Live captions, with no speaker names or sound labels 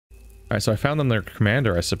Alright, so I found them their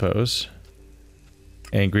commander, I suppose.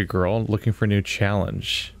 Angry girl, looking for a new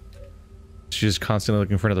challenge. She's constantly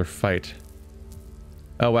looking for another fight.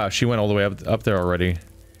 Oh wow, she went all the way up there already.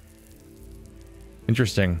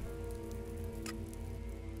 Interesting.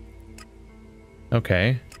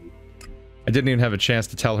 Okay. I didn't even have a chance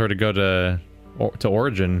to tell her to go to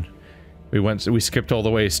Origin. We skipped all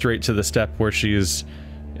the way straight to the step where she's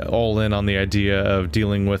all in on the idea of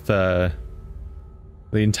dealing with the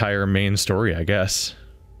entire main story, I guess.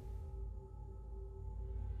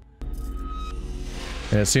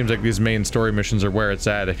 And it seems like these main story missions are where it's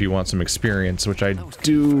at if you want some experience, which I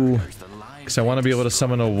do. Because I want to be able to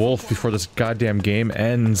summon a wolf before this goddamn game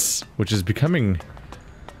ends, which is becoming...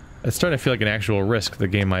 It's starting to feel like an actual risk the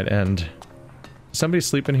game might end. Somebody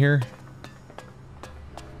sleep in here?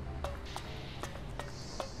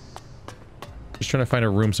 Just trying to find a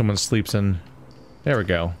room someone sleeps in. There we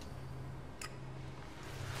go.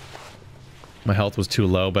 My health was too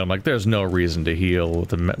low, but I'm like, there's no reason to heal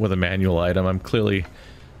with a manual item. I'm clearly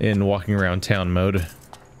in walking around town mode. Is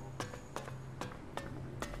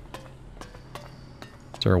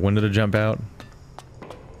there a window to jump out?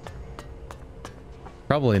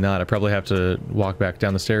 Probably not. I probably have to walk back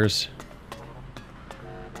down the stairs.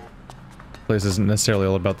 This place isn't necessarily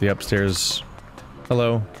all about the upstairs.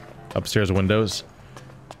 Hello. Upstairs windows.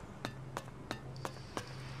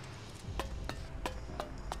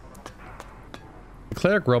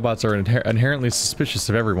 Cleric robots are inherently suspicious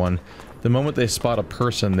of everyone. The moment they spot a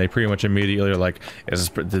person, they pretty much immediately are like,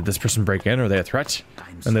 did this person break in? Or are they a threat?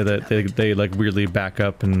 And they like weirdly back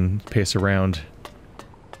up and pace around.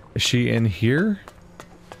 Is she in here?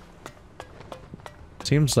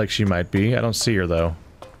 Seems like she might be. I don't see her though.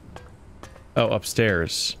 Oh,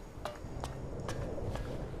 upstairs.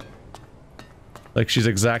 Like she's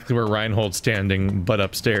exactly where Reinhold's standing, but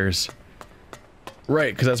upstairs.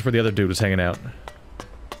 Right, because that's where the other dude was hanging out.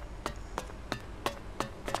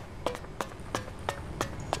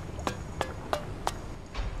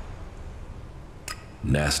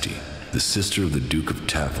 Nasty, the sister of the Duke of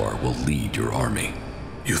Tavar, will lead your army.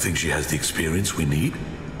 You think she has the experience we need?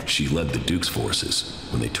 She led the Duke's forces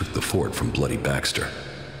when they took the fort from Bloody Baxter.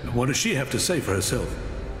 And what does she have to say for herself?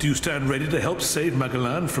 Do you stand ready to help save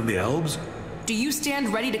Magalan from the elves? Do you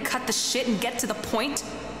stand ready to cut the shit and get to the point?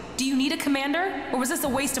 Do you need a commander, or was this a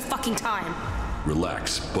waste of fucking time?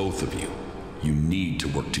 Relax, both of you. You need to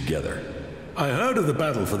work together. I heard of the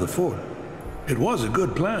battle for the fort. It was a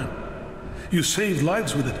good plan. You saved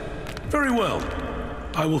lives with it. Very well.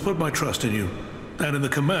 I will put my trust in you, and in the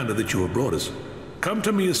commander that you have brought us. Come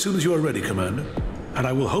to me as soon as you are ready, Commander, and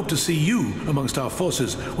I will hope to see you amongst our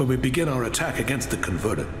forces when we begin our attack against the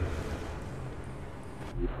Converter.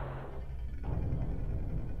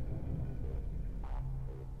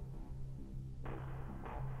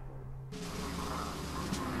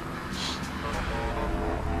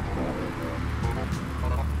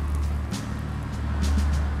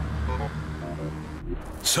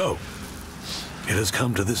 So, it has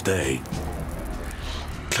come to this day.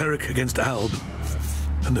 Cleric against Alb,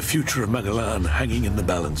 and the future of Magalan hanging in the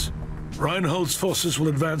balance. Reinhold's forces will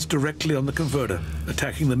advance directly on the Converter,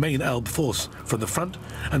 attacking the main Alb force from the front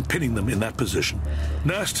and pinning them in that position.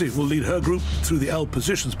 Nasty will lead her group through the Alb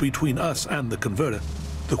positions between us and the Converter.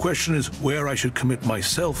 The question is where I should commit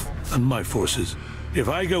myself and my forces. If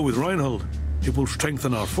I go with Reinhold, it will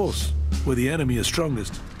strengthen our force, where the enemy is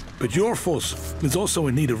strongest. But your force is also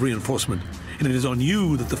in need of reinforcement, and it is on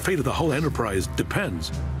you that the fate of the whole enterprise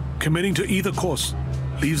depends. Committing to either course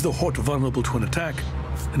leaves the Hort vulnerable to an attack,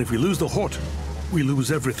 and if we lose the Hort, we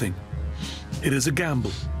lose everything. It is a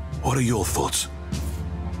gamble. What are your thoughts?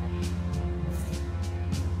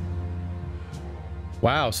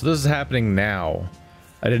 Wow, so this is happening now.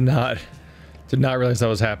 I did not realize that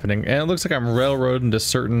was happening. And it looks like I'm railroading to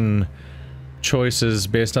certain choices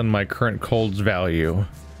based on my current cold value.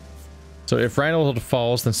 So if Reinhold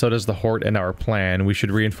falls, then so does the Hort and our plan. We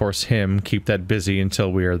should reinforce him, keep that busy until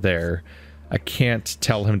we are there. I can't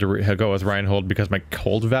tell him to go with Reinhold because my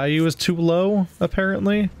cold value is too low,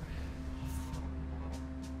 apparently.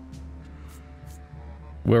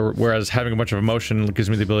 Whereas having a bunch of emotion gives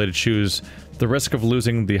me the ability to choose. The risk of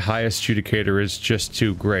losing the highest judicator is just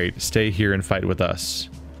too great. Stay here and fight with us.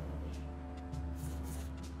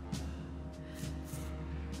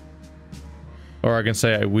 Or I can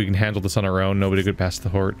say we can handle this on our own. Nobody could pass the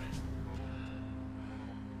Hort.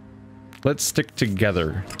 Let's stick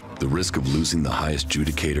together. The risk of losing the highest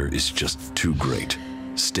judicator is just too great.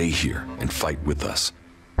 Stay here and fight with us.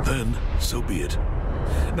 Then, so be it.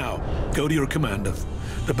 Now, go to your commander.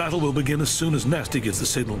 The battle will begin as soon as Nasty gets the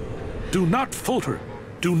signal. Do not falter.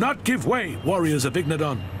 Do not give way, warriors of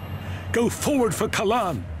Ignadon. Go forward for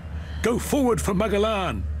Kalan! Go forward for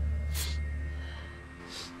Magalan!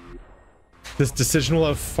 This decision will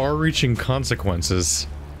have far-reaching consequences.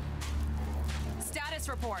 Status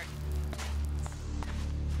report.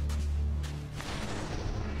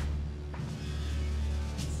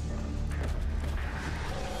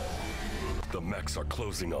 The mechs are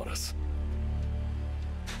closing on us.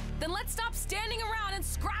 Then let's stop standing around and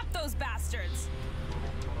scrap those bastards!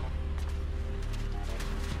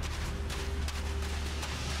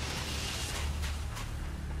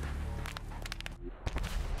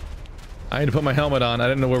 I had to put my helmet on. I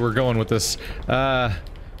didn't know where we're going with this.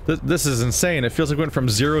 This is insane. It feels like we went from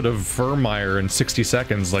 0 to Virmire in 60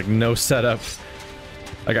 seconds. Like, no setup.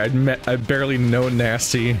 Like, I barely know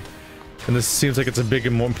Nasty. And this seems like it's a big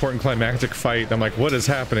and more important climactic fight. I'm like, what is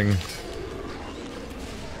happening?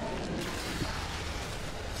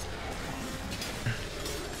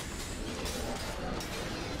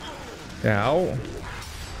 Ow.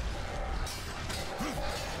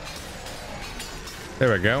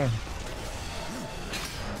 There we go.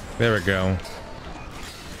 There we go.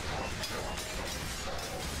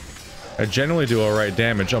 I generally do alright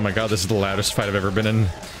damage. Oh my god, this is the loudest fight I've ever been in.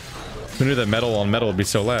 Who knew that metal on metal would be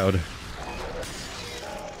so loud?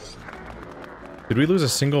 Did we lose a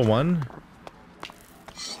single one?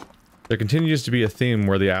 There continues to be a theme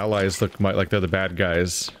where the allies look like they're the bad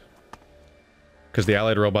guys. Because the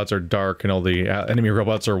allied robots are dark and all the enemy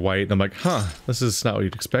robots are white. And I'm like, huh, this is not what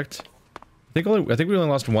you'd expect. I think we only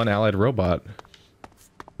lost one allied robot.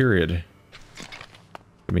 Period.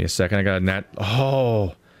 Give me a second, I got a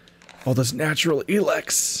oh, this natural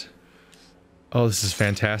ELEX. Oh, this is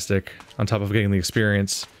fantastic. On top of getting the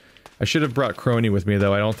experience. I should have brought Crony with me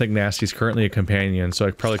though. I don't think Nasty's currently a companion, so I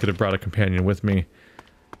probably could have brought a companion with me.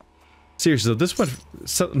 Seriously, this one,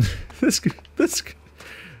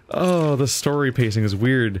 oh, the story pacing is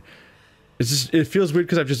weird. It's just, it feels weird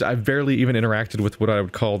because I've barely even interacted with what I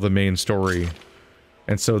would call the main story.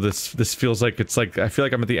 And so this feels like it's like, I feel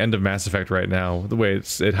like I'm at the end of Mass Effect right now, the way it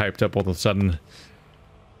hyped up all of a sudden.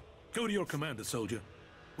 Go to your commander, soldier.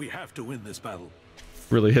 We have to win this battle.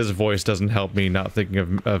 Really, his voice doesn't help me not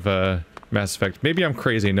thinking of Mass Effect. Maybe I'm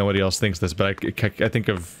crazy, nobody else thinks this, but I think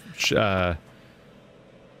of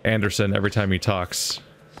Anderson every time he talks.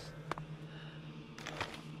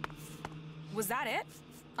 Was that it?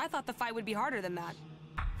 I thought the fight would be harder than that.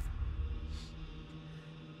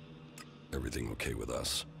 Everything okay with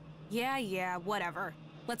us? Yeah, whatever.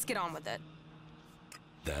 Let's get on with it.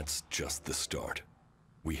 That's just the start.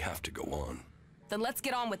 We have to go on. Then let's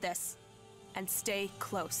get on with this. And stay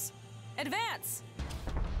close. Advance!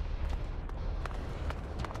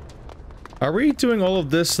 Are we doing all of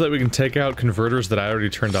this so that we can take out converters that I already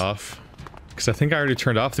turned off? Because I think I already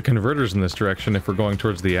turned off the converters in this direction if we're going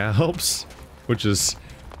towards the Alps. Which is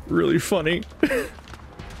really funny.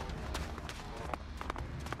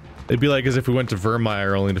 It'd be like as if we went to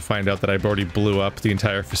Virmire only to find out that I already blew up the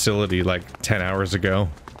entire facility like 10 hours ago.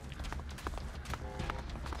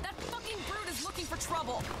 That fucking brute is looking for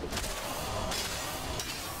trouble.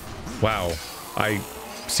 Wow. I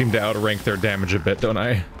seem to outrank their damage a bit, don't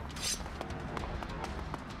I?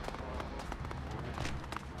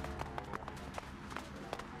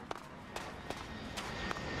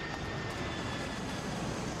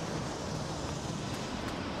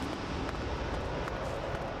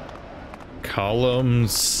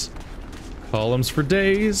 Columns. Columns for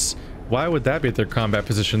days. Why would that be at their combat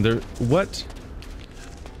position? They're... what?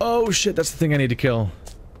 Oh shit, that's the thing I need to kill.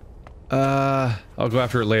 I'll go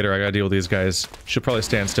after it later. I gotta deal with these guys. Should probably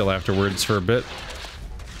stand still afterwards for a bit.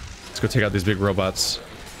 Let's go take out these big robots.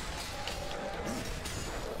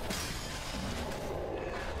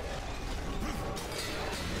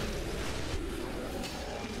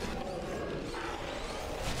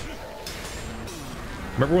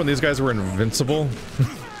 Remember when these guys were invincible?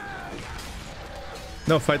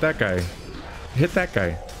 No, fight that guy. Hit that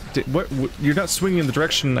guy. What? You're not swinging in the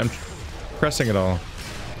direction I'm pressing at all.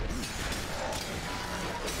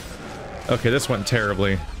 Okay, this went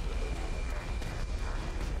terribly.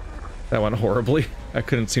 That went horribly. I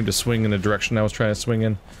couldn't seem to swing in the direction I was trying to swing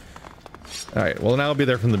in. Alright, well now I'll be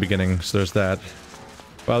there from the beginning, so there's that.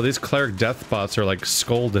 Wow, these cleric death bots are like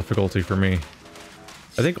skull difficulty for me.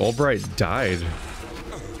 I think Albright died.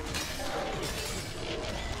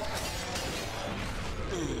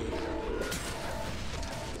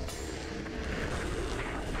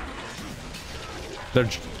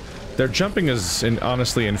 Their jumping is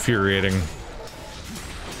honestly infuriating.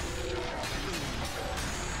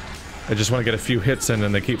 I just want to get a few hits in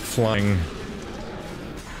and they keep flying.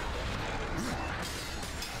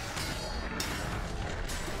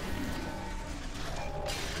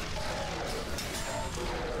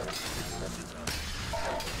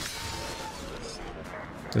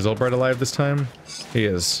 Is Albright alive this time? He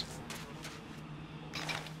is.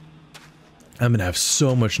 I'm gonna have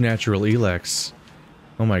so much natural ELEX.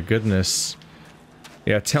 Oh my goodness.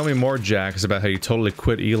 Yeah, tell me more, Jax, about how you totally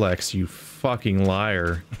quit ELEX, you fucking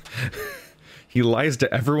liar. He lies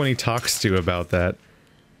to everyone he talks to about that.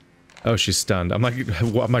 Oh, she's stunned. I'm like,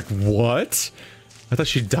 what? I thought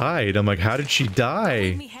she died. I'm like, how did she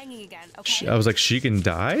die? Me hanging again, okay? I was like, she can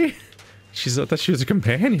die? I thought she was a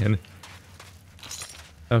companion.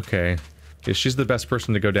 Okay. Yeah, she's the best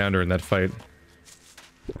person to go down to in that fight.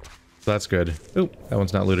 So that's good. Ooh, that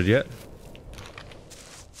one's not looted yet.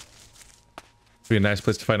 Be a nice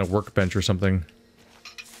place to find a workbench or something.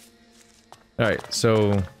 Alright,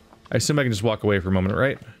 so I assume I can just walk away for a moment,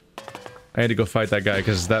 right? I had to go fight that guy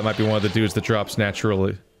because that might be one of the dudes that drops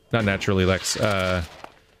naturally. Not naturally, Lex.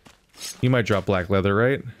 You might drop black leather,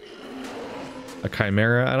 right? A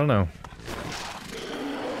chimera? I don't know.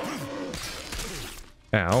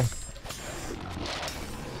 Ow.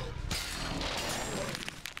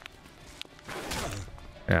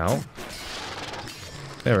 Ow.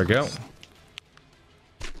 There we go.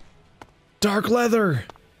 Dark leather!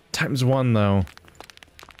 ×1, though.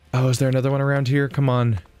 Oh, is there another one around here? Come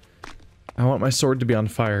on. I want my sword to be on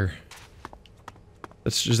fire.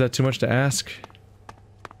 Is that too much to ask?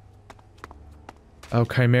 Oh,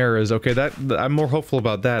 chimeras. Okay, I'm more hopeful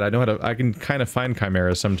about that. I know how to... I can kind of find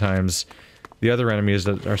chimeras sometimes. The other enemies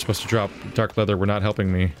that are supposed to drop dark leather were not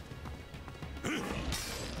helping me.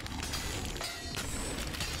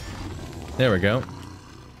 There we go.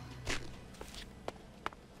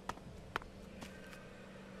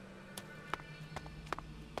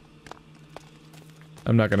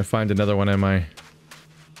 I'm not gonna find another one, am I?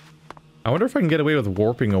 I wonder if I can get away with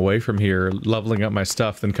warping away from here, leveling up my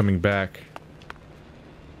stuff, then coming back.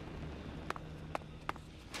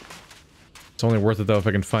 It's only worth it though if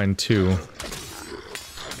I can find 2.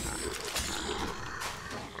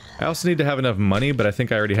 I also need to have enough money, but I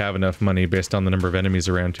think I already have enough money based on the number of enemies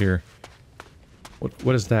around here.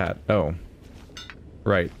 What is that? Oh.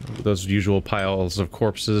 Right. Those usual piles of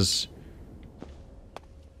corpses.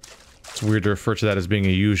 It's weird to refer to that as being a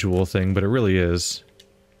usual thing, but it really is.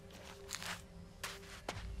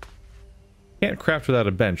 Can't craft without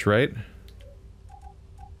a bench, right?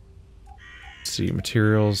 Let's see,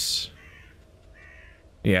 materials.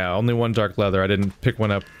 Yeah, only 1 dark leather. I didn't pick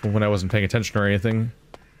one up when I wasn't paying attention or anything.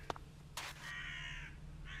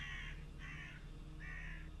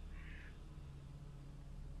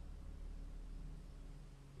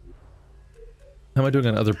 How am I doing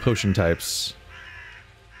on other potion types?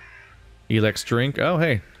 ELEX drink. Oh,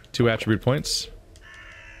 hey. 2 attribute points.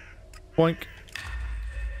 Boink.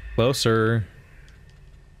 Closer.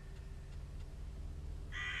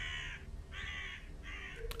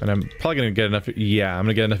 And I'm probably gonna get enough... Yeah, I'm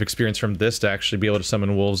gonna get enough experience from this to actually be able to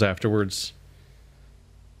summon wolves afterwards.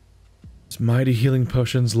 It's mighty healing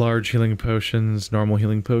potions, large healing potions, normal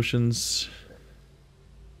healing potions.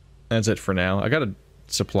 That's it for now. I got a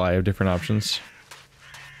supply of different options.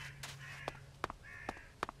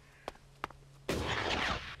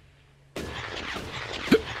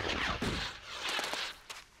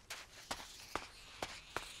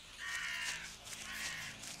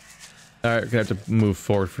 Alright, we're gonna have to move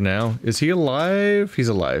forward for now. Is he alive? He's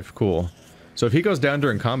alive. Cool. So if he goes down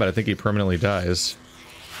during combat, I think he permanently dies.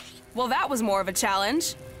 Well, that was more of a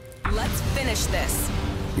challenge. Let's finish this.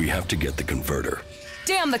 We have to get the converter.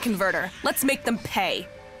 Damn the converter. Let's make them pay.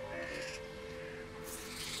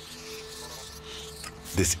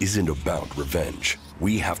 This isn't about revenge.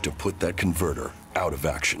 We have to put that converter out of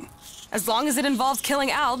action. As long as it involves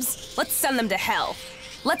killing Albs, let's send them to hell.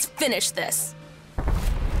 Let's finish this.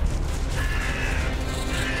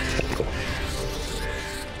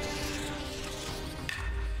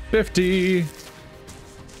 $50.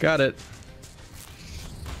 Got it.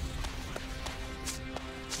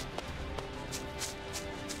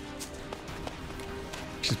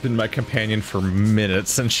 She's been my companion for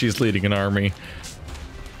minutes and she's leading an army.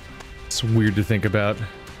 It's weird to think about.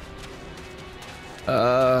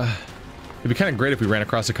 It'd be kind of great if we ran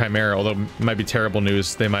across a chimera, although it might be terrible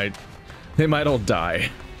news. They might all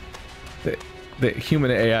die. The human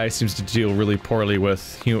AI seems to deal really poorly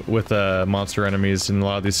with monster enemies in a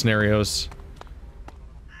lot of these scenarios.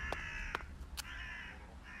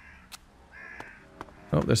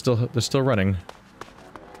 Oh, they're still running.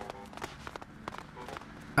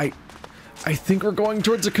 I think we're going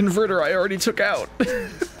towards a converter I already took out.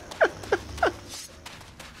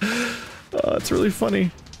 Oh, it's really funny.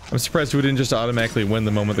 I'm surprised we didn't just automatically win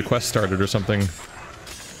the moment the quest started or something.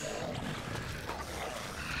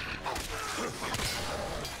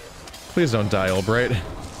 Please don't die, Albright.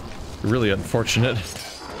 Really unfortunate.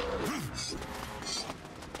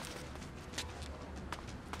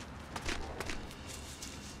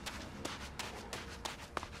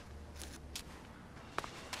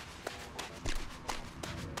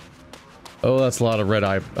 Oh, that's a lot of red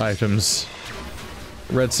items.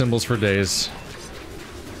 Red symbols for days.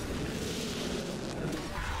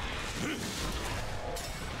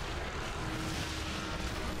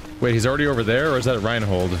 Wait, he's already over there, or is that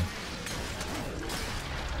Reinhold?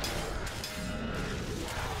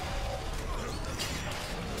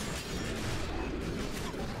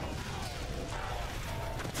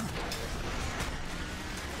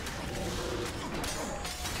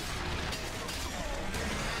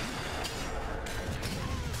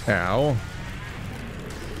 Ow.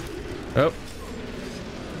 Oh.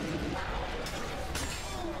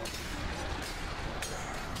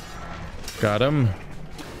 Got him.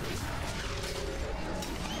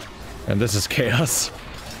 And this is chaos.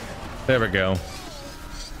 There we go.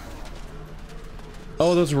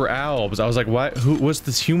 Oh, those were Albs. I was like, what? Who was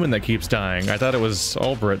this human that keeps dying? I thought it was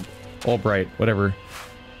Albright, whatever.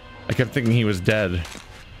 I kept thinking he was dead.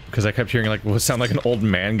 Because I kept hearing like, what sound like an old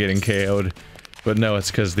man getting KO'd. But no, it's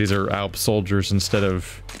because these are Alp soldiers instead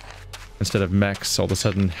of mechs all of a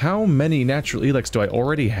sudden. How many natural ELEX do I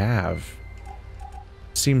already have?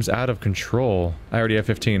 Seems out of control. I already have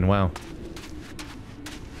 15, wow.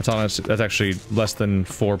 That's honest, that's actually less than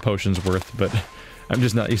 4 potions worth, but I'm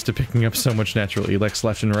just not used to picking up so much natural ELEX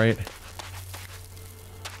left and right.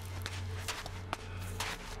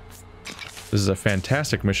 This is a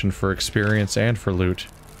fantastic mission for experience and for loot.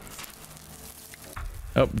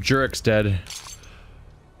 Oh, Jurek's dead.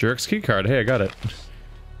 Jurek's keycard. Hey, I got it.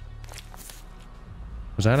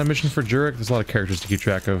 Was that a mission for Jurek? There's a lot of characters to keep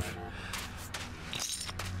track of.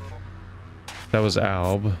 That was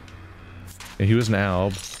Alb. Yeah, he was an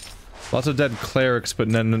Alb. Lots of dead clerics, but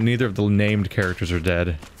neither of the named characters are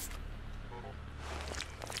dead.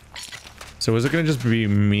 So is it gonna just be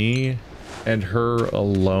me and her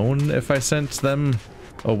alone if I sent them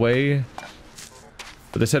away?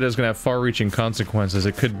 But they said it was gonna have far-reaching consequences.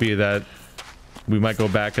 It could be that we might go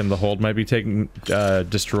back and the hold might be taken,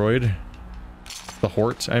 destroyed. The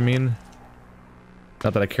Hort, I mean.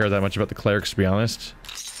 Not that I care that much about the clerics, to be honest.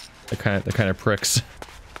 They're kind of pricks.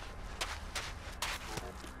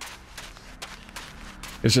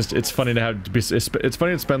 It's just, it's funny to have to be, it's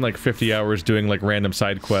funny to spend like 50 hours doing like random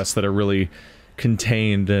side quests that are really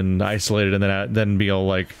contained and isolated, and then be all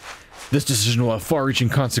like, this decision will have far-reaching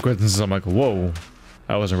consequences. I'm like, whoa,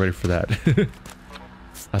 I wasn't ready for that.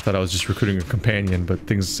 I thought I was just recruiting a companion, but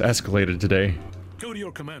things escalated today. Go to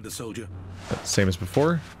your commander, soldier. Same as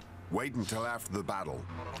before. Wait until after the battle.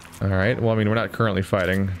 Alright, well, I mean, we're not currently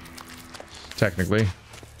fighting. Technically.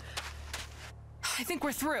 I think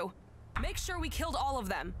we're through. Make sure we killed all of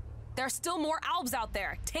them. There are still more Albs out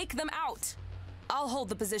there. Take them out. I'll hold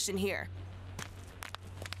the position here.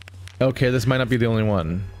 Okay, this might not be the only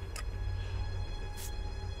one.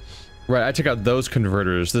 Right, I took out those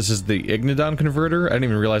converters. This is the Ignodon converter? I didn't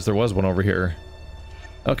even realize there was one over here.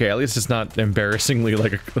 Okay, at least it's not embarrassingly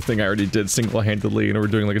like a thing I already did single-handedly, and we're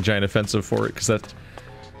doing like a giant offensive for it, because that'd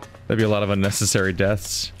be a lot of unnecessary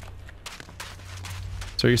deaths.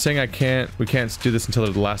 So you're saying we can't do this until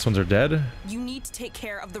the last ones are dead? You need to take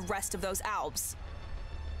care of the rest of those Albs.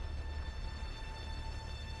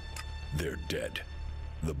 They're dead.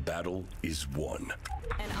 The battle is won.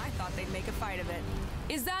 And I thought they'd make a fight of it.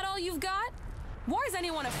 Is that all you've got? Why is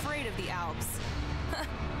anyone afraid of the Albs?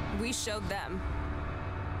 We showed them.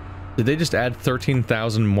 Did they just add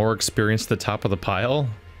 13,000 more experience to the top of the pile?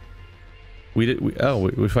 We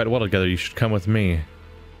fight well together. You should come with me.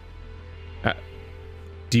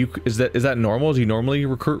 Is that normal? Do you normally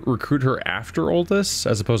recruit her after all this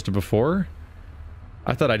as opposed to before?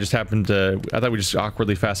 I thought I thought we just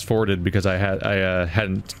awkwardly fast forwarded because I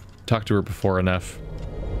hadn't talked to her before enough.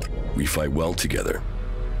 We fight well together.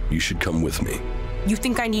 You should come with me. You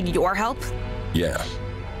think I need your help? Yeah,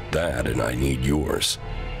 that, and I need yours.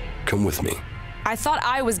 Come with me. I thought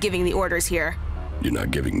I was giving the orders here. You're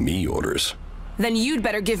not giving me orders. Then you'd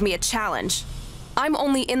better give me a challenge. I'm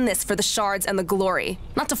only in this for the shards and the glory,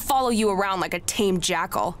 not to follow you around like a tame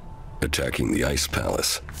jackal. Attacking the Ice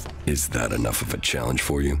Palace. Is that enough of a challenge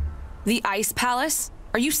for you? The Ice Palace?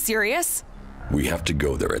 Are you serious? We have to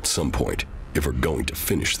go there at some point if we're going to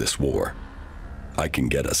finish this war. I can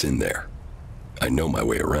get us in there. I know my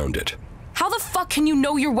way around it. How the fuck can you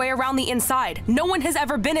know your way around the inside? No one has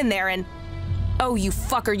ever been in there and... Oh, you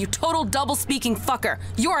fucker, you total double-speaking fucker.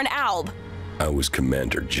 You're an Alb. I was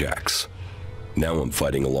Commander Jax. Now I'm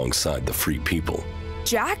fighting alongside the free people.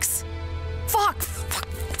 Jax? Fuck.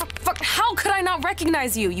 How could I not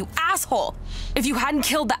recognize you, you asshole? If you hadn't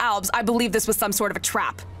killed the Albs, I believe this was some sort of a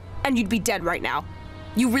trap. And you'd be dead right now.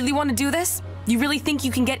 You really want to do this? You really think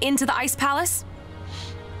you can get into the Ice Palace?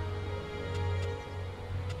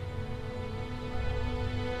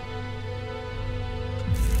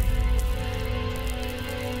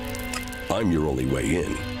 I'm your only way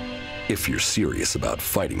in, if you're serious about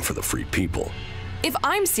fighting for the free people. If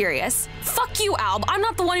I'm serious, fuck you, Alb. I'm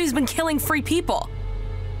not the one who's been killing free people.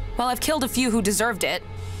 Well, I've killed a few who deserved it.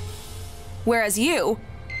 Whereas you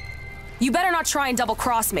better not try and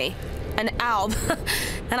double-cross me. And Alb,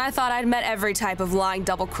 and I thought I'd met every type of lying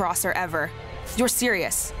double-crosser ever. You're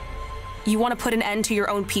serious. You want to put an end to your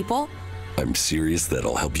own people? I'm serious that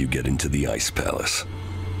I'll help you get into the Ice Palace.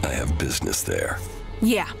 I have business there.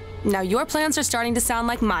 Yeah. Now your plans are starting to sound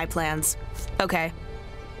like my plans. Okay.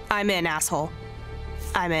 I'm in, asshole.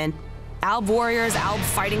 I'm in. Alb warriors, Alb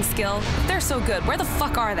fighting skill. If they're so good, where the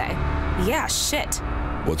fuck are they? Yeah, shit.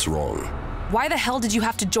 What's wrong? Why the hell did you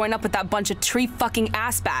have to join up with that bunch of tree fucking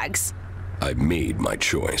ass bags? I made my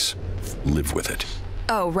choice. Live with it.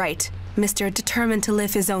 Oh, right. Mr. Determined to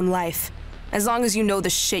live his own life. As long as you know the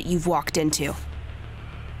shit you've walked into.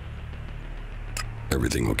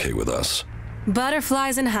 Everything okay with us?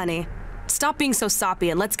 Butterflies and honey. Stop being so soppy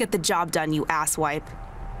and let's get the job done, you asswipe.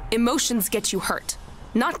 Emotions get you hurt.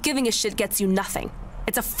 Not giving a shit gets you nothing.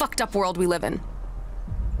 It's a fucked up world we live in.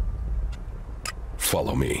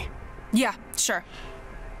 Follow me. Yeah, sure.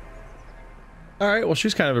 Alright, well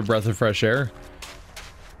she's kind of a breath of fresh air.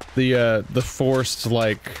 The forced,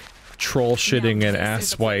 like, troll shitting and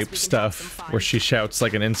ass wipe stuff, where she shouts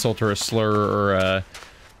like an insult or a slur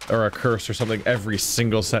or a curse or something every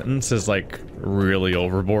single sentence is like really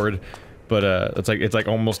overboard. But it's like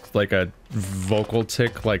almost like a vocal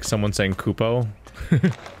tick, like someone saying Kupo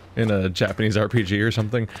in a Japanese RPG or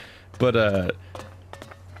something. But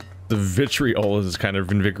the vitriol is kind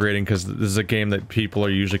of invigorating because this is a game that people are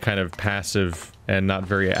usually kind of passive and not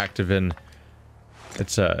very active in.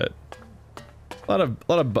 It's a lot of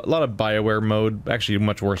BioWare mode, actually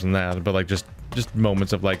much worse than that, but like just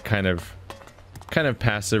moments of like kind of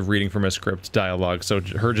passive reading from a script dialogue. So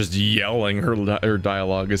her just yelling her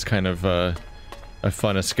dialogue is kind of a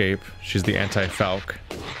fun escape. She's the anti-Falk.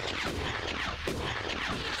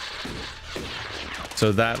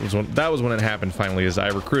 So that was when it happened finally, is I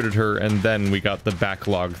recruited her, and then we got the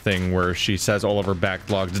backlog thing where she says all of her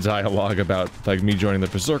backlogged dialogue about like me joining the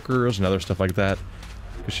Berserkers and other stuff like that.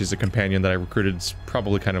 Because she's a companion that I recruited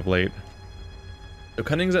probably kind of late. So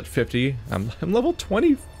cunning's at 50. I'm level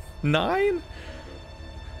 29?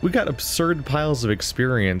 We got absurd piles of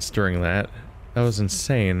experience during that. That was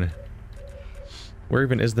insane. Where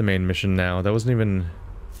even is the main mission now? That wasn't even...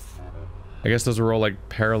 I guess those were all like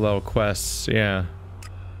parallel quests, yeah.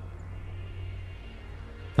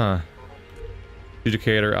 Huh.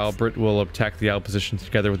 Adjudicator Albert will attack the Alb positions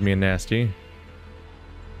together with me and Nasty.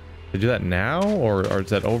 They do that now, or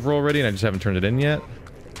is that over already and I just haven't turned it in yet?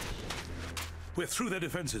 We're through their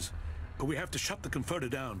defenses, but we have to shut the converter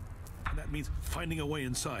down. And that means finding a way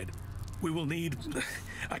inside. We will need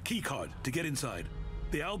a key card to get inside.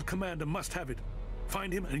 The Alb commander must have it.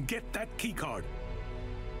 Find him and get that key card.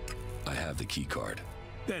 I have the key card.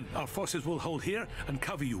 Then our forces will hold here and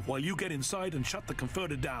cover you while you get inside and shut the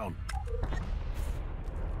converter down.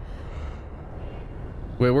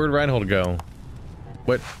 Wait, where'd Reinhold go?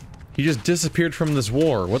 What? He just disappeared from this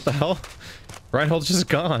war. What the hell? Reinhold's just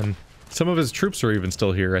gone. Some of his troops are even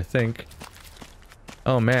still here, I think.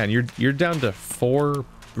 Oh man, you're down to 4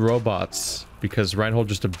 robots because Reinhold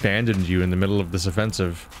just abandoned you in the middle of this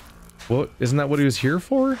offensive. What? Isn't that what he was here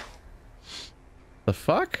for? The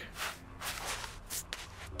fuck?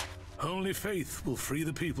 Only faith will free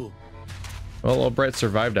the people. Well, Albright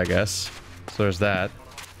survived, I guess. So there's that.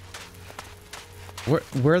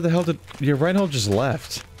 Where the hell did... Yeah, Reinhold just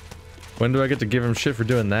left. When do I get to give him shit for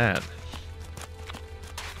doing that?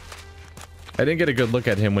 I didn't get a good look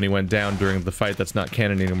at him when he went down during the fight that's not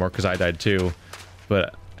canon anymore because I died too.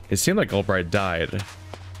 But it seemed like Albright died.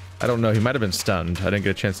 I don't know, he might have been stunned. I didn't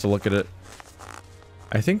get a chance to look at it.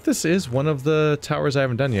 I think this is one of the towers I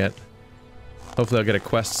haven't done yet. Hopefully I'll get a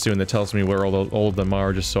quest soon that tells me where all of them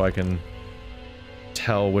are, just so I can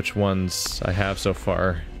tell which ones I have so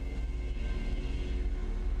far.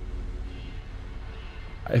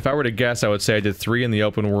 If I were to guess, I would say I did 3 in the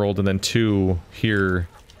open world and then 2 here.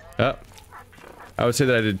 I would say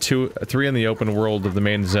that I did 3 in the open world of the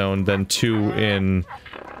main zone, then 2 in...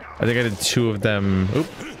 I think I did 2 of them... Oop,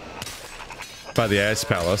 by the Ice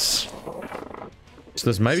Palace. So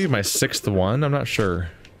this might be my 6th one, I'm not sure.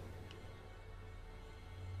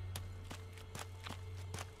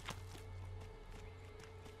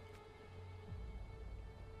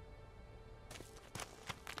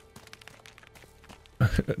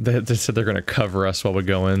 They said they're gonna cover us while we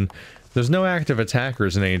go in. There's no active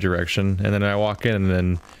attackers in any direction, and then I walk in and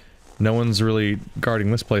then no one's really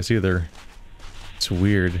guarding this place either. It's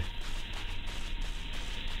weird.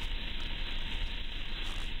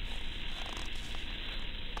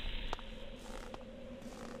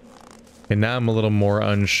 And now I'm a little more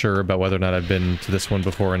unsure about whether or not I've been to this one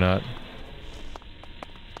before or not.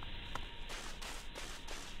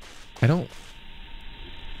 I don't...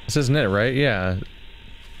 This isn't it, right? Yeah.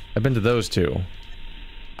 I've been to those two.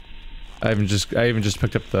 I even just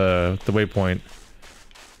picked up the waypoint.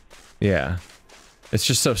 Yeah. It's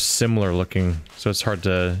just so similar looking, so it's hard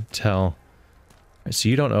to tell. Right, so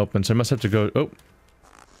you don't open, so I must have to go... Oh!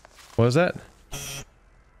 What was that?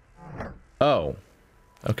 Oh.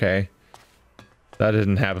 Okay. That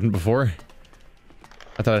didn't happen before.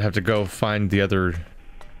 I thought I'd have to go find the other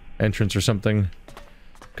entrance or something.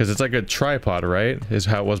 Because it's like a tripod, right? Is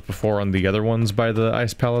how it was before on the other ones by the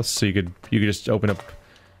Ice Palace. So you could just open up...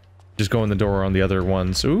 Just go in the door on the other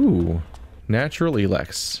ones. Ooh. Natural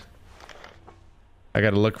ELEX. I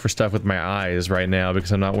gotta look for stuff with my eyes right now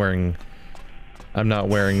because I'm not wearing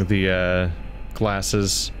the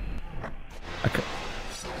glasses.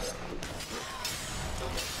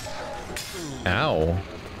 Ow.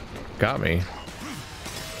 Got me.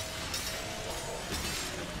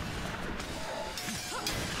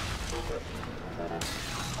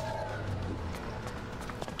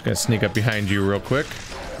 Gonna sneak up behind you real quick.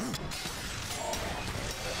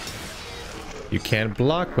 You can't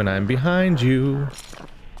block when I'm behind you.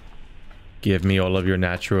 Give me all of your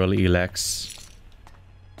natural ELEX.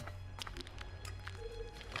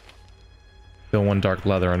 Still one dark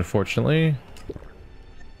leather, unfortunately.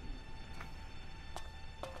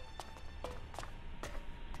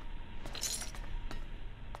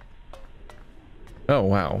 Oh,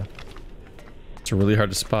 wow. It's really hard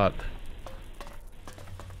to spot.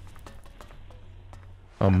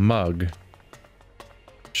 A mug.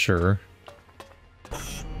 Sure.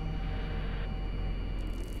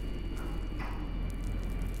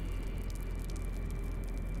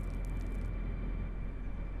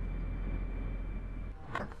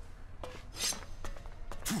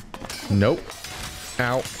 Nope.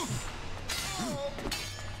 Ow.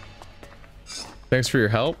 Thanks for your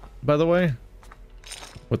help, by the way.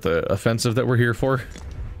 With the offensive that we're here for.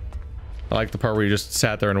 I like the part where you just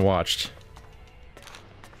sat there and watched.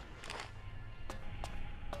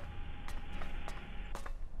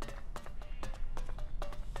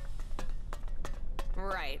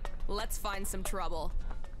 Right. Let's find some trouble.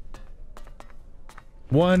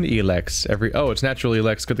 One ELEX every... Oh, it's natural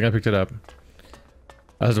ELEX. Good thing I picked it up.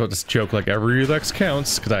 I was about to joke like every ELEX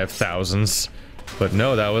counts because I have thousands, but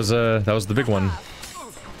no, that was the big one.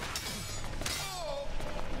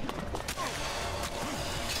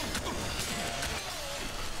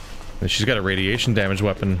 And she's got a radiation damage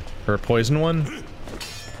weapon or a poison one. Does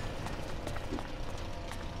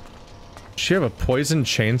she have a poison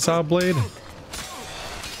chainsaw blade?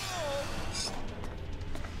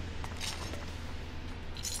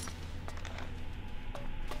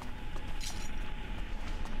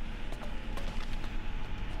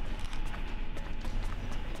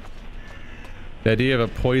 The idea of a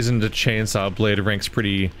poisoned chainsaw blade ranks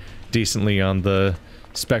pretty decently on the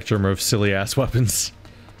spectrum of silly-ass weapons.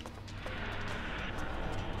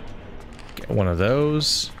 Get one of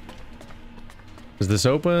those. Is this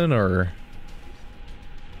open, or...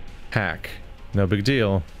 Hack? No big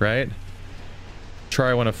deal, right?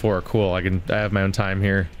 Try 1 of 4. Cool, I have my own time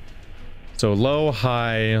here. So low,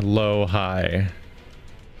 high, low, high.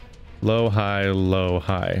 Low, high, low,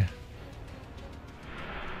 high.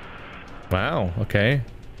 Wow, okay.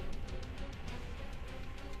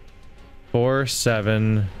 4,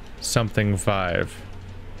 7, something 5.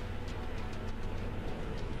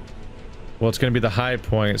 Well, it's gonna be the high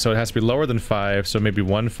point, so it has to be lower than 5, so maybe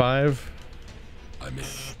 1, 5? I'm in.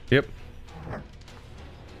 Yep.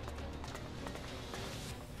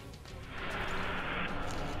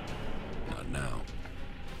 Not now.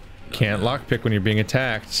 Can't lockpick when you're being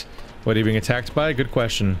attacked. What are you being attacked by? Good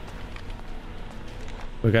question.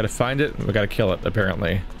 We gotta find it, we gotta kill it,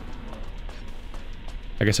 apparently.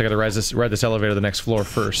 I guess I gotta ride this elevator to the next floor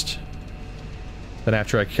first. Then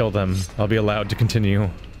after I kill them, I'll be allowed to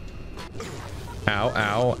continue. Ow,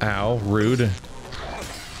 ow, ow, rude.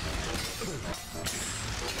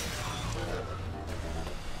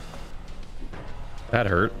 That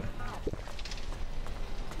hurt.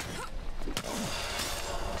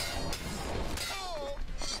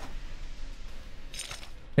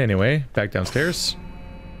 Anyway, back downstairs.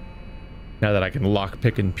 Now that I can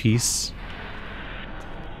lockpick in peace.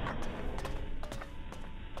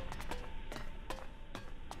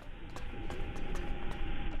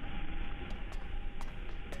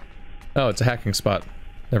 Oh, it's a hacking spot.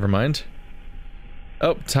 Never mind.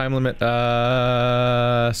 Oh, time limit.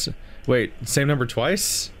 Wait, same number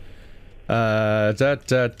twice? Oh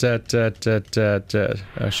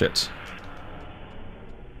shit.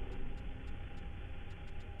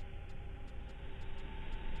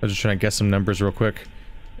 I was just trying to guess some numbers real quick.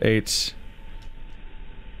 8,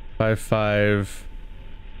 5, 5,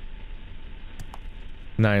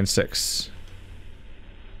 9, 6.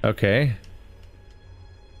 Okay.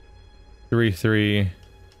 3, 3,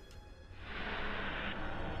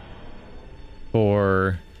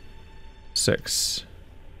 4, 6.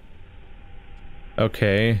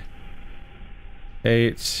 Okay.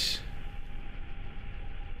 8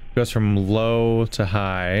 goes from low to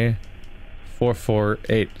high. 4, 4,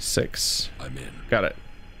 8, 6. I'm in. Got it.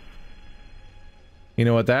 You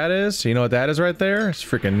know what that is? You know what that is right there? It's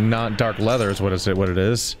freaking not dark leather is what it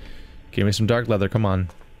is. Give me some dark leather, come on.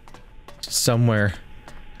 Somewhere.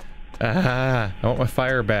 Ah, I want my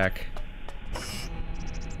fire back.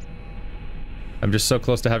 I'm just so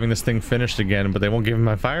close to having this thing finished again, but they won't give me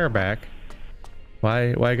my fire back.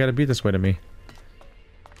 Why I gotta be this way to me?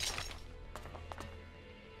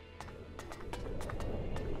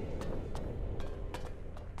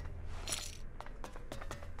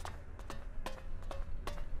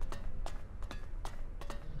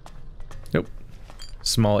 Nope.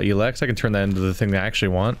 Small ELEX. I can turn that into the thing that I actually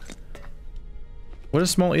want. What does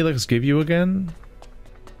small ELEX give you again?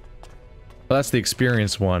 Oh, that's the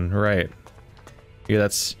experience one, right? Yeah,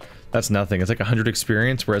 that's nothing. It's like 100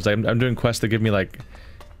 experience, whereas I'm doing quests that give me like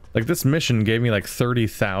this mission gave me like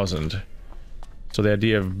 30,000. So the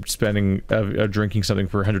idea of spending drinking something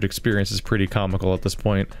for 100 experience is pretty comical at this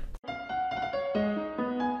point.